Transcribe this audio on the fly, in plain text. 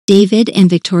David and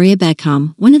Victoria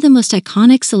Beckham, one of the most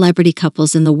iconic celebrity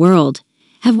couples in the world,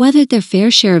 have weathered their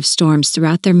fair share of storms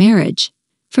throughout their marriage.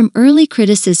 From early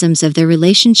criticisms of their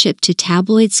relationship to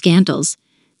tabloid scandals,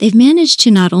 they've managed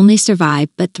to not only survive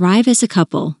but thrive as a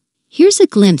couple. Here's a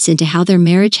glimpse into how their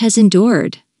marriage has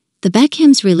endured. The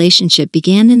Beckhams' relationship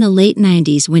began in the late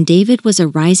 90s when David was a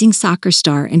rising soccer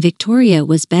star and Victoria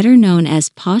was better known as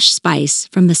Posh Spice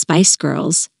from the Spice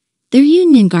Girls. Their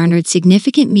union garnered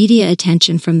significant media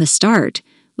attention from the start,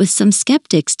 with some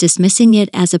skeptics dismissing it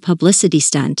as a publicity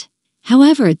stunt.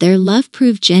 However, their love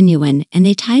proved genuine and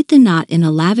they tied the knot in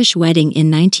a lavish wedding in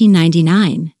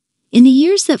 1999. In the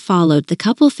years that followed, the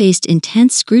couple faced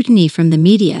intense scrutiny from the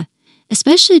media,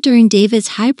 especially during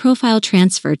David's high-profile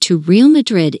transfer to Real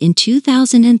Madrid in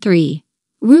 2003.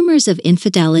 Rumors of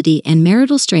infidelity and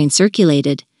marital strain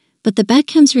circulated, but the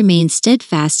Beckhams remained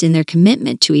steadfast in their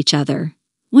commitment to each other.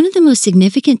 One of the most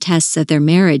significant tests of their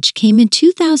marriage came in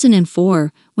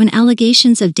 2004 when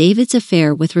allegations of David's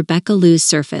affair with Rebecca Loos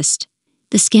surfaced.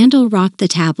 The scandal rocked the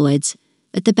tabloids,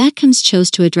 but the Beckhams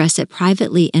chose to address it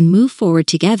privately and move forward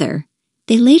together.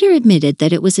 They later admitted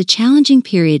that it was a challenging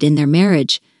period in their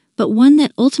marriage, but one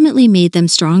that ultimately made them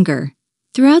stronger.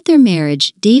 Throughout their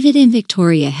marriage, David and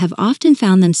Victoria have often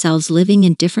found themselves living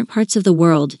in different parts of the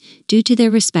world due to their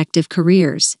respective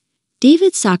careers.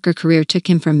 David's soccer career took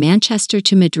him from Manchester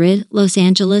to Madrid, Los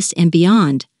Angeles, and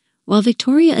beyond, while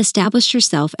Victoria established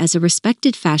herself as a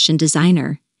respected fashion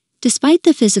designer. Despite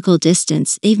the physical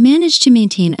distance, they've managed to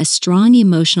maintain a strong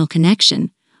emotional connection,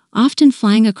 often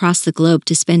flying across the globe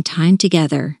to spend time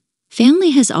together. Family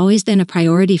has always been a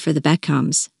priority for the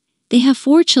Beckhams. They have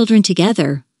 4 children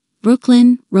together: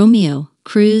 Brooklyn, Romeo,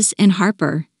 Cruz, and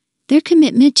Harper. Their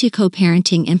commitment to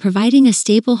co-parenting and providing a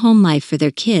stable home life for their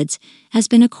kids has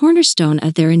been a cornerstone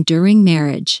of their enduring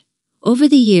marriage. Over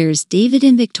the years, David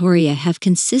and Victoria have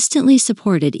consistently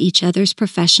supported each other's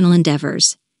professional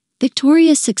endeavors.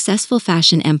 Victoria's successful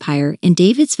fashion empire and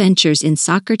David's ventures in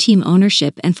soccer team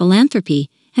ownership and philanthropy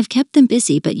have kept them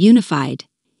busy but unified.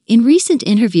 In recent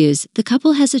interviews, the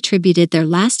couple has attributed their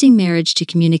lasting marriage to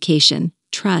communication,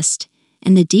 trust,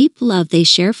 and the deep love they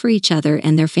share for each other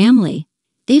and their family.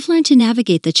 They've learned to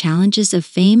navigate the challenges of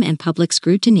fame and public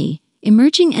scrutiny,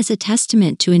 emerging as a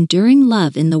testament to enduring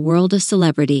love in the world of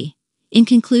celebrity. In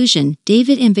conclusion,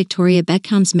 David and Victoria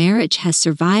Beckham's marriage has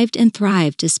survived and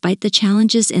thrived despite the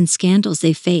challenges and scandals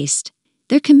they've faced.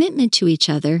 Their commitment to each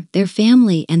other, their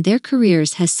family, and their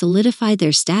careers has solidified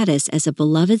their status as a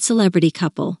beloved celebrity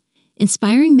couple,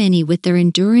 inspiring many with their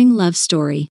enduring love story.